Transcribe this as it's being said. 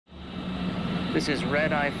This is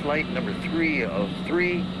red-eye flight number 3 of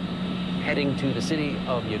 3, heading to the city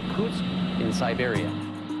of Yakutsk in Siberia.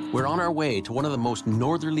 We're on our way to one of the most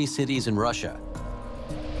northerly cities in Russia.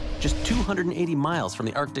 Just 280 miles from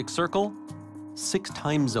the Arctic Circle, 6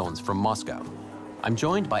 time zones from Moscow. I'm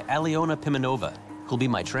joined by Aliona Pimenova, who'll be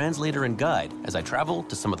my translator and guide as I travel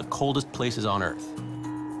to some of the coldest places on Earth.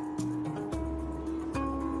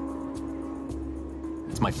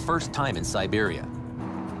 It's my first time in Siberia.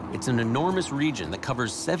 It's an enormous region that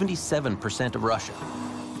covers 77% of Russia.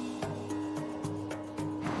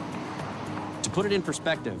 To put it in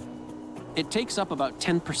perspective, it takes up about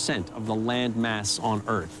 10% of the land mass on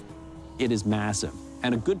Earth. It is massive,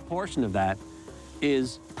 and a good portion of that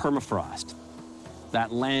is permafrost.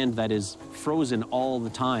 That land that is frozen all the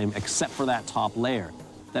time except for that top layer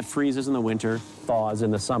that freezes in the winter, thaws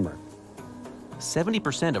in the summer.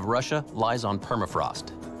 70% of Russia lies on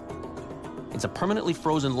permafrost. It's a permanently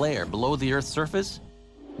frozen layer below the Earth's surface,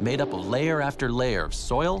 made up of layer after layer of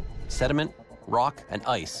soil, sediment, rock, and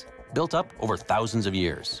ice, built up over thousands of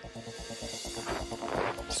years.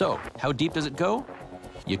 So, how deep does it go?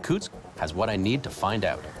 Yakutsk has what I need to find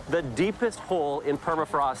out. The deepest hole in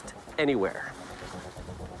permafrost anywhere.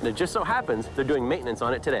 And it just so happens they're doing maintenance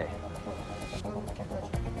on it today.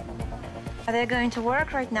 They're going to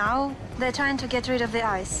work right now. They're trying to get rid of the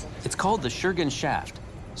ice. It's called the Shurgan Shaft.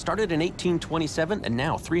 Started in 1827 and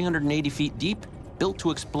now 380 feet deep, built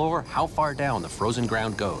to explore how far down the frozen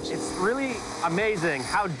ground goes. It's really amazing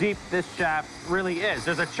how deep this shaft really is.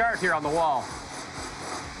 There's a chart here on the wall.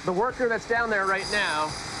 The worker that's down there right now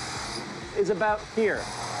is about here.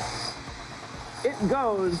 It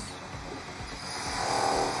goes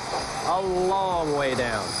a long way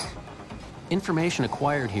down. Information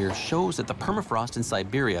acquired here shows that the permafrost in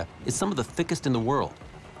Siberia is some of the thickest in the world,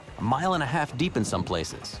 1.5 miles deep in some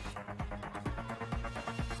places.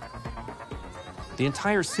 The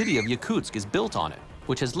entire city of Yakutsk is built on it,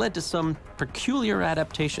 which has led to some peculiar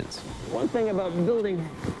adaptations. One thing about building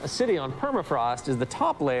a city on permafrost is the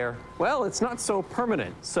top layer, well, it's not so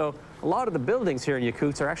permanent. So a lot of the buildings here in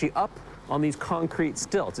Yakutsk are actually up on these concrete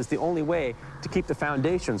stilts. It's the only way to keep the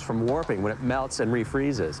foundations from warping when it melts and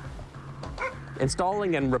refreezes.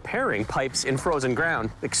 Installing and repairing pipes in frozen ground,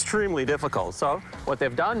 extremely difficult. So what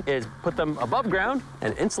they've done is put them above ground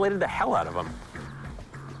and insulated the hell out of them.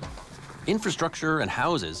 Infrastructure and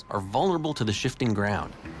houses are vulnerable to the shifting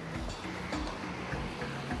ground.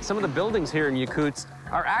 Some of the buildings here in Yakutsk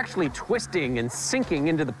are actually twisting and sinking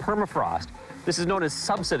into the permafrost. This is known as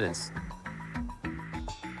subsidence.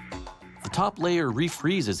 The top layer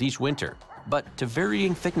refreezes each winter, but to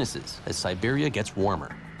varying thicknesses as Siberia gets warmer.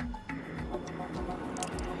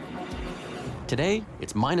 Today,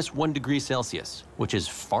 it's -1 degree Celsius, which is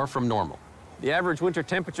far from normal. The average winter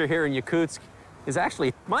temperature here in Yakutsk is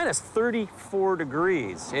actually -34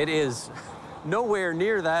 degrees. It is nowhere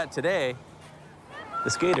near that today. The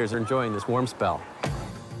skaters are enjoying this warm spell.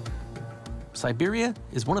 Siberia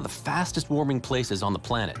is one of the fastest warming places on the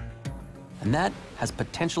planet, and that has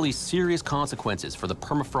potentially serious consequences for the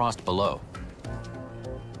permafrost below.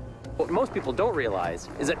 What most people don't realize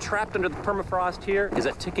is that trapped under the permafrost here is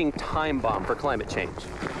a ticking time bomb for climate change.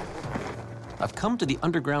 I've come to the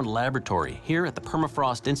underground laboratory here at the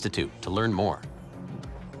Permafrost Institute to learn more.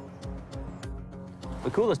 The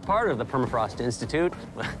coolest part of the Permafrost Institute,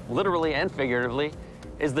 literally and figuratively,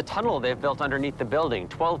 is the tunnel they've built underneath the building,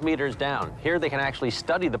 12 meters down. Here they can actually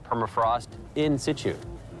study the permafrost in situ.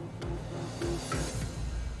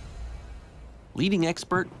 Leading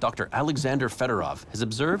expert Dr. Alexander Fedorov has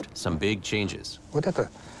observed some big changes. Вот это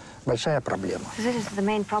большая проблема. This is the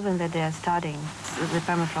main problem that they are studying, the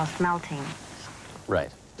permafrost melting. Right.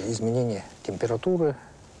 Изменение температуры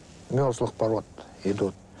мерзлых пород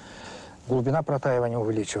идут. Глубина протаивания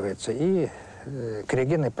увеличивается, и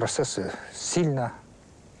криогенные процессы сильно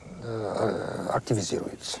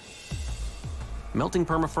активизируются. Melting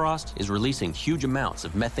permafrost is releasing huge amounts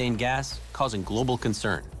of methane gas, causing global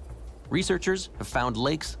concern. Researchers have found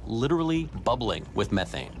lakes literally bubbling with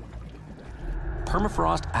methane.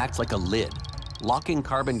 Permafrost acts like a lid, locking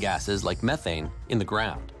carbon gases like methane in the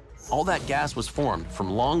ground. All that gas was formed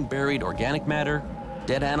from long-buried organic matter,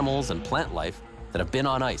 dead animals, and plant life that have been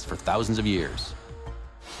on ice for thousands of years.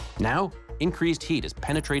 Now, increased heat is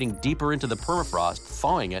penetrating deeper into the permafrost,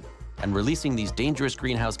 thawing it, and releasing these dangerous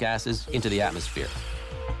greenhouse gases into the atmosphere.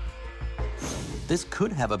 This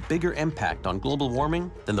could have a bigger impact on global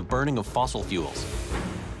warming than the burning of fossil fuels.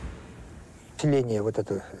 Усиление вот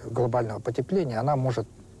этого глобального потепления, она может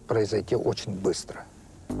произойти очень быстро.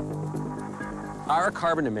 Our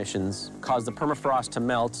carbon emissions cause the permafrost to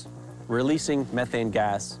melt releasing methane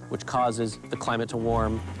gas, which causes the climate to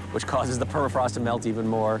warm, which causes the permafrost to melt even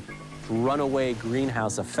more, runaway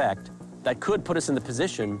greenhouse effect that could put us in the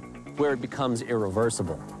position where it becomes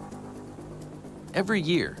irreversible. Every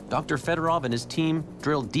year, Dr. Fedorov and his team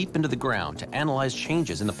drill deep into the ground to analyze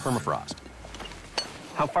changes in the permafrost.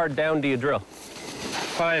 How far down do you drill?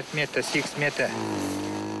 5 meters, 6 meters.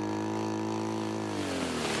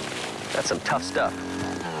 That's some tough stuff.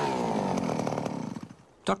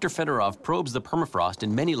 Dr. Fedorov probes the permafrost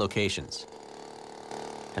in many locations.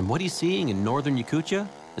 And what he's seeing in northern Yakutia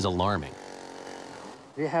is alarming.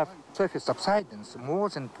 We have surface subsidence more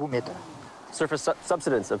than 2 meters. Surface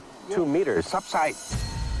subsidence of 2 meters. Subside.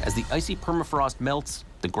 As the icy permafrost melts,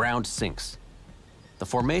 the ground sinks. The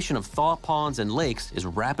formation of thaw ponds and lakes is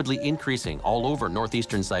rapidly increasing all over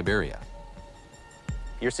northeastern Siberia.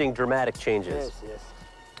 You're seeing dramatic changes. Yes, yes.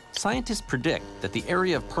 Scientists predict that the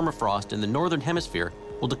area of permafrost in the northern hemisphere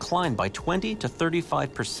will decline by 20 to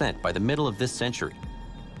 35% by the middle of this century,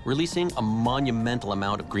 releasing a monumental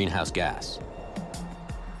amount of greenhouse gas.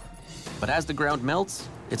 But as the ground melts,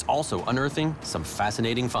 it's also unearthing some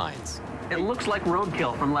fascinating finds. It looks like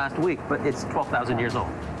roadkill from last week, but it's 12,000 years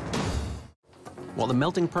old. While the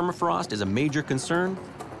melting permafrost is a major concern,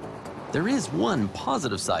 there is one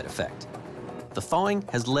positive side effect. The thawing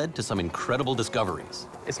has led to some incredible discoveries.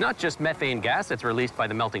 It's not just methane gas that's released by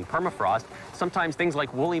the melting permafrost. Sometimes things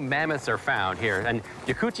like woolly mammoths are found here, and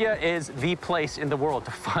Yakutia is the place in the world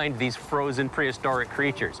to find these frozen prehistoric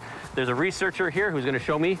creatures. There's a researcher here who's going to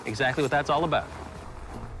show me exactly what that's all about.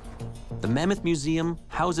 The Mammoth Museum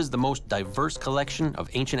houses the most diverse collection of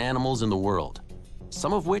ancient animals in the world,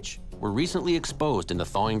 some of which were recently exposed in the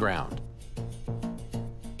thawing ground.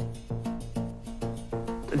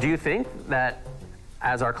 Do you think that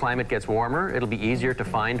as our climate gets warmer, it'll be easier to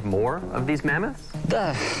find more of these mammoths?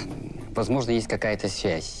 Да, возможно, есть какая-то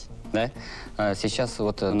связь. Да? Сейчас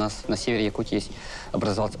вот у нас на севере Якутии есть,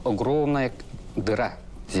 образовалась огромная дыра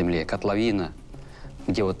в земле, котловина,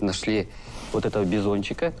 где вот нашли вот этого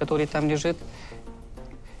бизончика, который там лежит,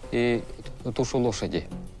 и тушу лошади.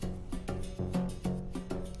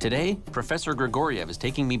 Today, Professor Grigoriev is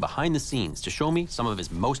taking me behind the scenes to show me some of his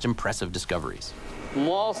most impressive discoveries.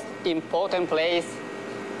 Most important place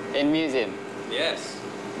in museum. Yes.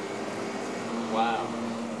 Wow.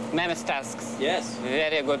 Mammoth tusks. Yes.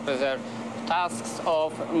 Very good preserved. Tusks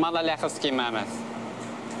of Malalechovsky mammoth.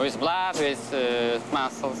 With blood, with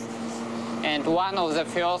muscles. And one of the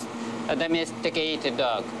first domesticated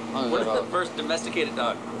dog on the What is the road. first domesticated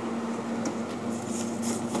dog?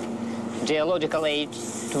 Geological age,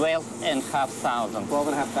 12,500.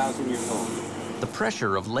 12,500 years old. The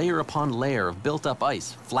pressure of layer upon layer of built-up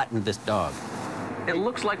ice flattened this dog. It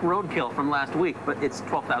looks like roadkill from last week, but it's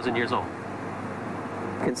 12,000 years old.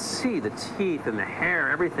 You can see the teeth and the hair,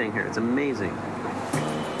 everything here. It's amazing.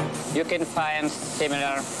 You can find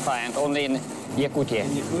similar find only in Yakutia.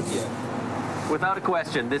 Without a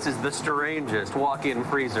question, this is the strangest walk-in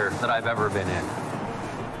freezer that I've ever been in.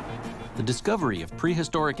 The discovery of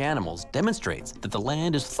prehistoric animals demonstrates that the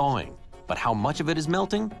land is thawing, but how much of it is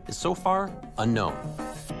melting is so far unknown.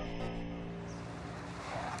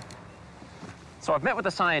 So I've met with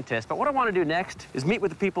the scientists, but what I want to do next is meet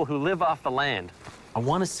with the people who live off the land. I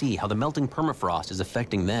want to see how the melting permafrost is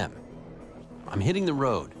affecting them. I'm hitting the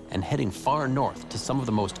road and heading far north to some of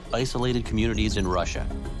the most isolated communities in Russia.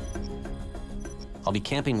 I'll be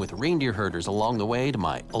camping with reindeer herders along the way to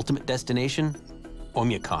my ultimate destination,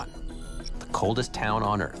 Omyakan, the coldest town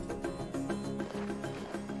on Earth.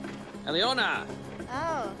 Aliona!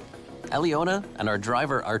 Oh. Aliona and our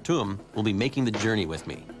driver Artum will be making the journey with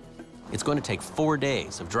me. It's going to take 4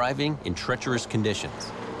 days of driving in treacherous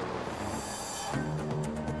conditions.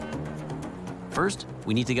 First,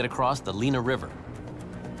 we need to get across the Lena River,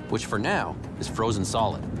 which for now is frozen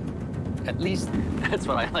solid. At least that's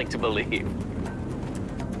what I like to believe.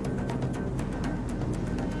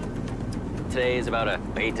 Today is about an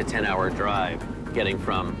 8 to 10 hour drive, getting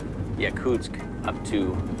from Yakutsk up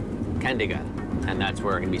to Kandiga, and that's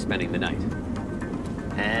where we're going to be spending the night.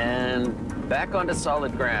 And back onto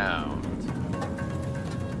solid ground.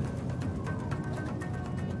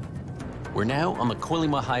 We're now on the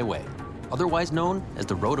Kolyma Highway, otherwise known as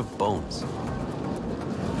the Road of Bones.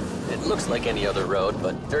 It looks like any other road,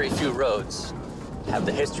 but very few roads have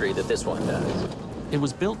the history that this one does. It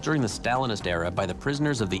was built during the Stalinist era by the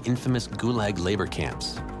prisoners of the infamous gulag labor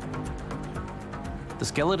camps. The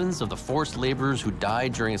skeletons of the forced laborers who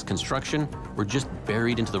died during its construction were just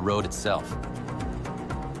buried into the road itself.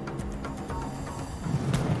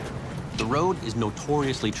 The road is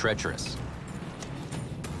notoriously treacherous.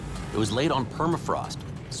 It was laid on permafrost,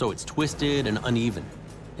 so it's twisted and uneven.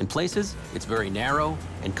 In places, it's very narrow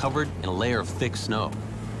and covered in a layer of thick snow.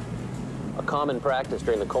 A common practice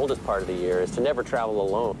during the coldest part of the year is to never travel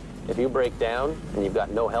alone. If you break down and you've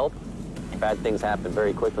got no help, bad things happen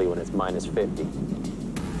very quickly when it's -50.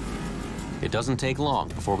 It doesn't take long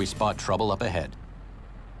before we spot trouble up ahead.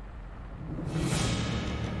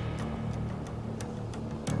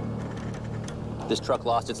 This truck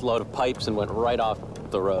lost its load of pipes and went right off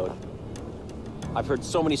the road. I've heard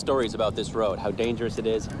so many stories about this road, how dangerous it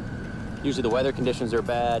is. Usually the weather conditions are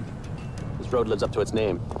bad. This road lives up to its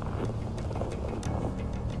name.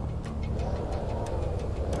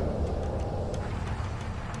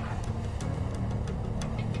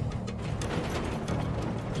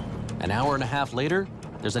 An hour and a half later,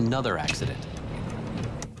 there's another accident.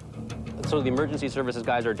 So the emergency services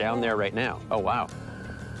guys are down there right now. Oh, wow.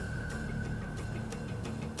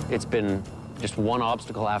 It's been just one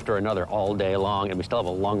obstacle after another all day long, and we still have a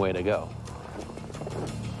long way to go.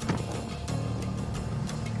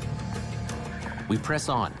 We press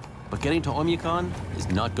on, but getting to Oymyakon is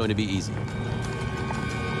not going to be easy.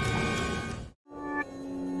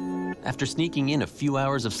 After sneaking in a few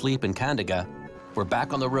hours of sleep in Kandaga, we're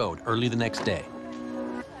back on the road early the next day.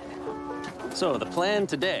 So the plan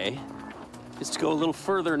today is to go a little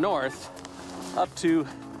further north up to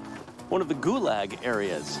one of the gulag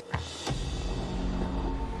areas.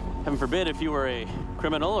 Heaven forbid, if you were a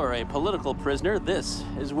criminal or a political prisoner, this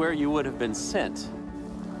is where you would have been sent.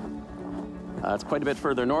 It's quite a bit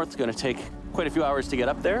further north. It's going to take quite a few hours to get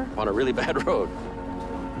up there on a really bad road.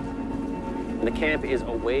 And the camp is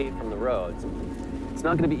away from the roads. It's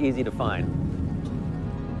not going to be easy to find.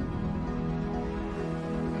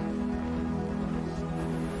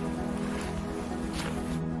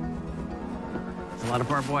 There's a lot of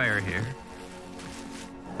barbed wire here.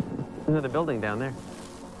 There's another building down there.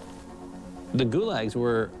 The gulags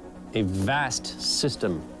were a vast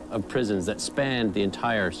system of prisons that spanned the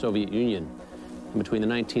entire Soviet Union. Between the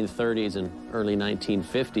 1930s and early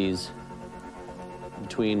 1950s,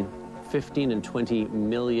 between 15 and 20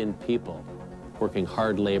 million people working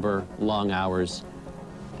hard labor, long hours,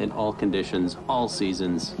 in all conditions, all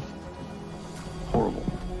seasons. Horrible.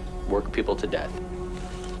 Work people to death.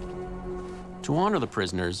 To honor the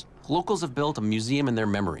prisoners, locals have built a museum in their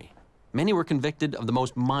memory. Many were convicted of the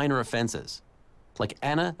most minor offenses, like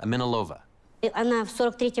Anna Aminalova. Она в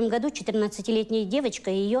 43-м году, 14-летняя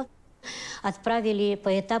девочка, ее отправили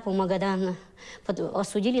по этапу Магадан,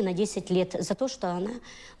 осудили на 10 лет за то, что она,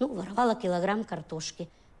 воровала килограмм картошки.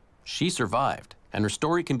 She survived, and her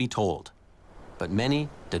story can be told. But many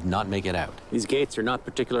did not make it out. These gates are not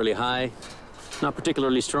particularly high, not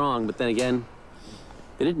particularly strong, but then again,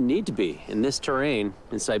 they didn't need to be. In this terrain,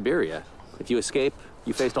 in Siberia, if you escape,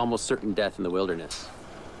 you faced almost certain death in the wilderness.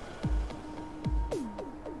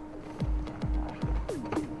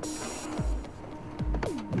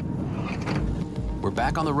 We're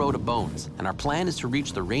back on the road of bones, and our plan is to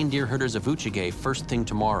reach the reindeer herders of Uchige first thing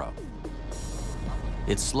tomorrow.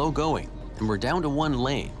 It's slow going, and we're down to one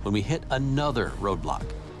lane when we hit another roadblock.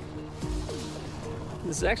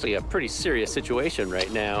 This is actually a pretty serious situation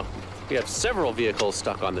right now. We have several vehicles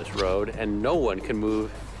stuck on this road, and no one can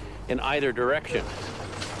move in either direction.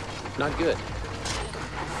 Not good.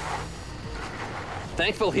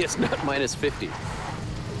 Thankfully, it's not -50.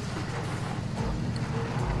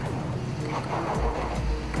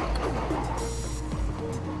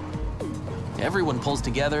 Everyone pulls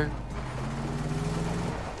together.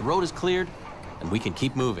 The road is cleared, and we can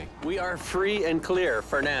keep moving. We are free and clear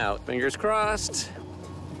for now. Fingers crossed.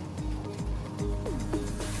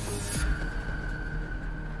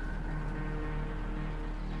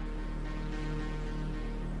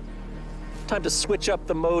 Time to switch up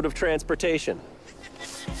the mode of transportation.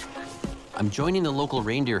 I'm joining the local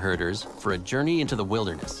reindeer herders for a journey into the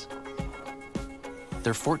wilderness.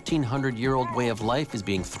 Their 1,400-year-old way of life is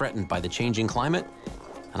being threatened by the changing climate,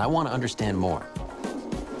 and I want to understand more.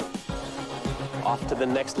 Off to the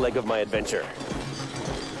next leg of my adventure.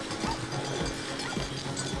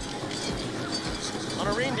 On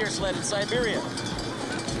a reindeer sled in Siberia.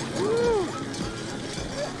 Woo!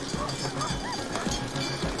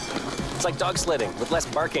 It's like dog sledding with less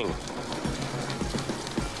barking.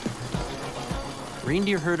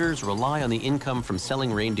 Reindeer herders rely on the income from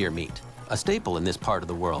selling reindeer meat, a staple in this part of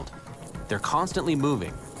the world. They're constantly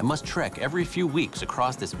moving and must trek every few weeks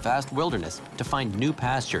across this vast wilderness to find new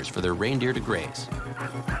pastures for their reindeer to graze.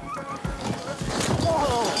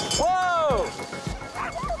 Whoa! Whoa!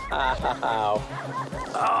 Ow.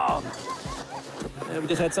 Oh. We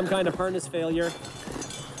just had some kind of harness failure.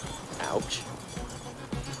 Ouch.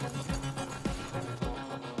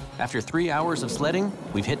 After 3 hours of sledding,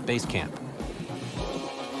 we've hit base camp.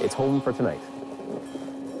 It's home for tonight.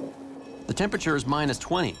 The temperature is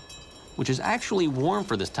 -20, which is actually warm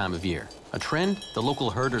for this time of year, a trend the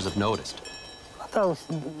local herders have noticed.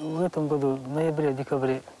 В этом году в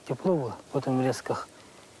ноябре-декабре тепло было, потом резко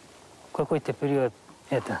в какой-то период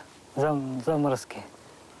заморозки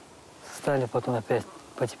стали, потом опять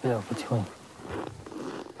потеплело потихоньку.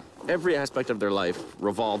 Every aspect of their life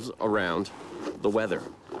revolves around the weather,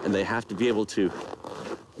 and they have to be able to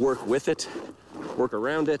work with it, work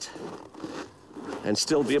around it, and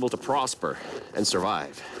still be able to prosper and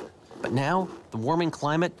survive. But now, the warming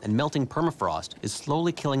climate and melting permafrost is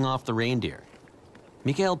slowly killing off the reindeer.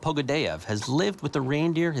 Mikhail Pogodayev has lived with the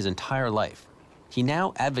reindeer his entire life. He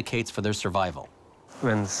now advocates for their survival.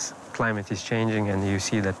 When climate is changing and you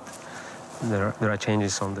see that there are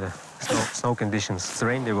changes on the snow conditions, the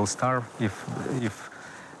reindeer will starve if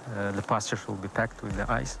the pastures will be packed with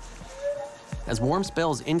the ice. As warm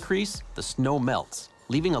spells increase, the snow melts,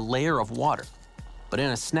 leaving a layer of water. But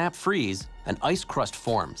in a snap freeze, an ice crust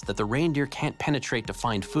forms that the reindeer can't penetrate to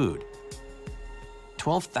find food.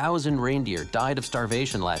 12,000 reindeer died of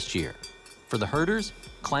starvation last year. For the herders,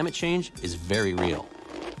 climate change is very real.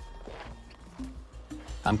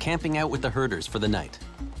 I'm camping out with the herders for the night.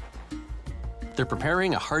 They're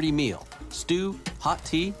preparing a hearty meal: stew, hot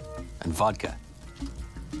tea, and vodka.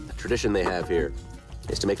 The tradition they have here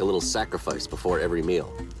is to make a little sacrifice before every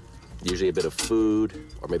meal. Usually a bit of food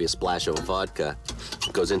or maybe a splash of vodka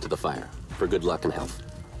goes into the fire for good luck and health.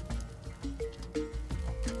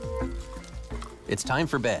 It's time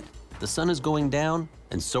for bed. The sun is going down,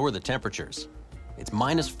 and so are the temperatures. It's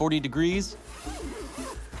 -40 degrees,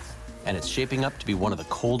 and it's shaping up to be one of the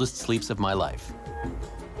coldest sleeps of my life.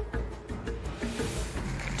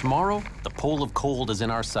 Tomorrow, the pole of cold is in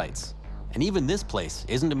our sights, and even this place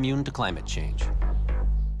isn't immune to climate change.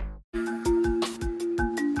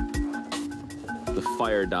 The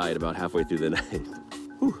fire died about halfway through the night.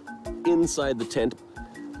 Whew. Inside the tent,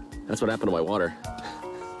 that's what happened to my water.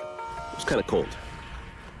 It was kind of cold.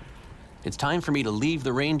 It's time for me to leave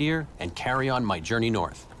the reindeer and carry on my journey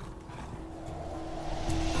north.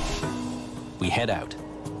 We head out.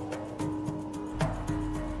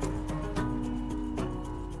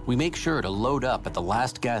 We make sure to load up at the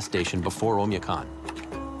last gas station before Oymyakon.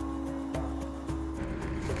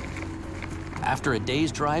 After a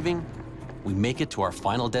day's driving, we make it to our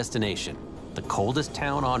final destination, the coldest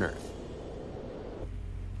town on Earth.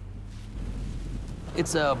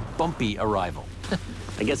 It's a bumpy arrival.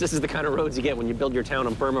 I guess this is the kind of roads you get when you build your town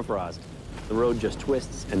on permafrost. The road just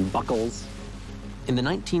twists and buckles. In the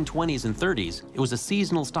 1920s and 30s, it was a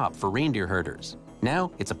seasonal stop for reindeer herders. Now,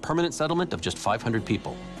 it's a permanent settlement of just 500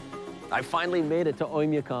 people. I finally made it to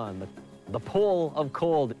Oymyakon, the pole of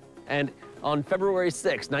cold. And on February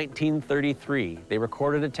 6, 1933, they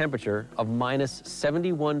recorded a temperature of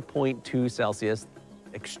 -71.2 Celsius,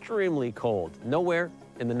 extremely cold. Nowhere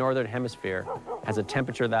in the Northern Hemisphere has a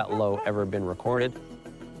temperature that low ever been recorded.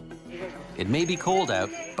 It may be cold out,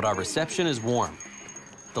 but our reception is warm.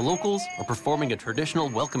 The locals are performing a traditional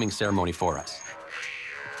welcoming ceremony for us.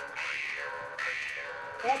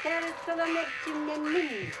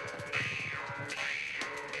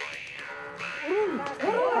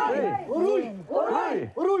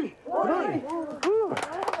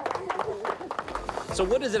 So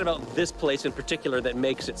what is it about this place in particular that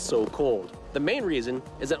makes it so cold? The main reason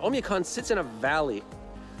is that Oymyakon sits in a valley.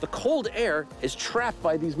 The cold air is trapped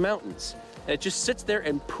by these mountains, and it just sits there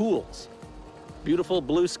and pools. Beautiful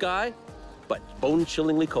blue sky, but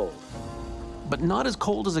bone-chillingly cold. But not as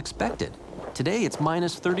cold as expected. Today, it's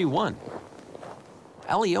 -31.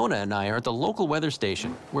 Aliona and I are at the local weather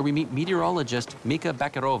station, where we meet meteorologist Mika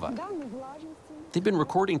Bakarova. They've been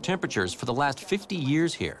recording temperatures for the last 50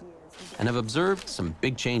 years here, and have observed some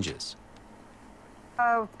big changes.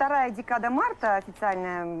 Вторая декада марта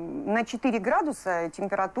официальная, на 4 градуса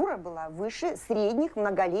температура была выше средних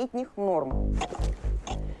многолетних норм.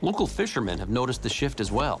 Local fishermen have noticed the shift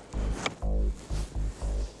as well.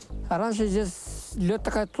 А раньше здесь лед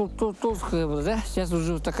такая толстая была, да? Сейчас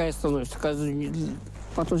уже такая становится,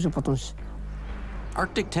 потоньше.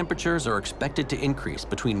 Arctic temperatures are expected to increase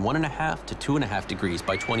between 1.5 to 2.5 degrees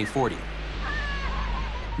by 2040,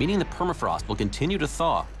 meaning the permafrost will continue to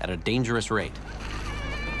thaw at a dangerous rate.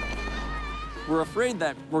 We're afraid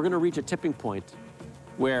that we're going to reach a tipping point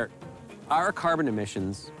where our carbon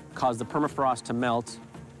emissions cause the permafrost to melt,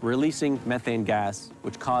 releasing methane gas,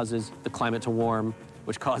 which causes the climate to warm,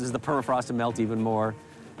 which causes the permafrost to melt even more.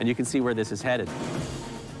 And you can see where this is headed.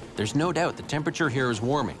 There's no doubt the temperature here is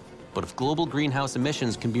warming, but if global greenhouse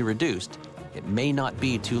emissions can be reduced, it may not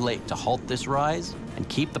be too late to halt this rise and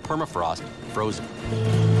keep the permafrost frozen.